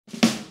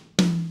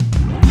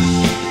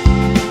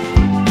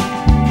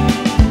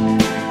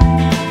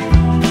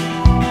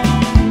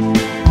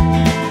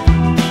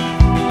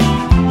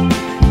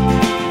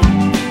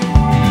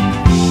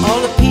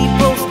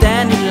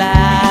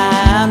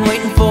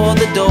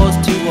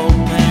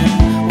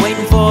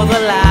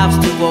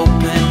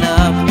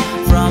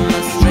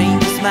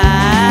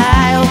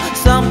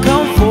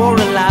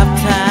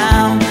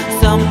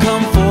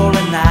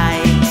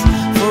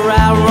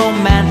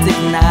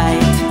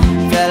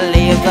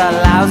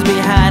miles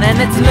behind, and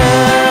it's love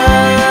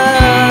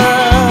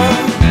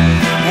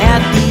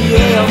at the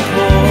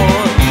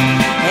airport,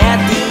 at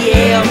the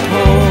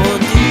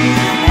airport,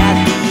 at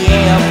the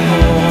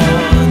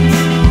airport.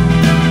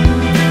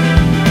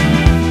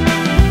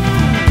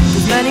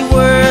 There's many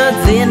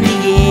words in the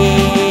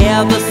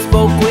air that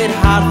spoke with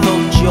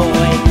heartfelt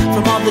joy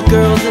from all the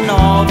girls and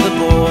all the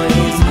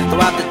boys. They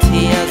wipe the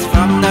tears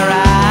from their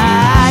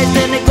eyes,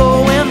 then they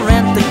go and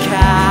rent the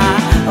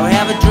car or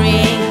have a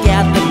drink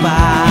at the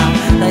bar.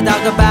 They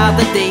talk about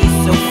the day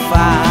so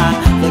far.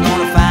 They're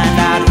gonna find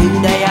out who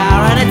they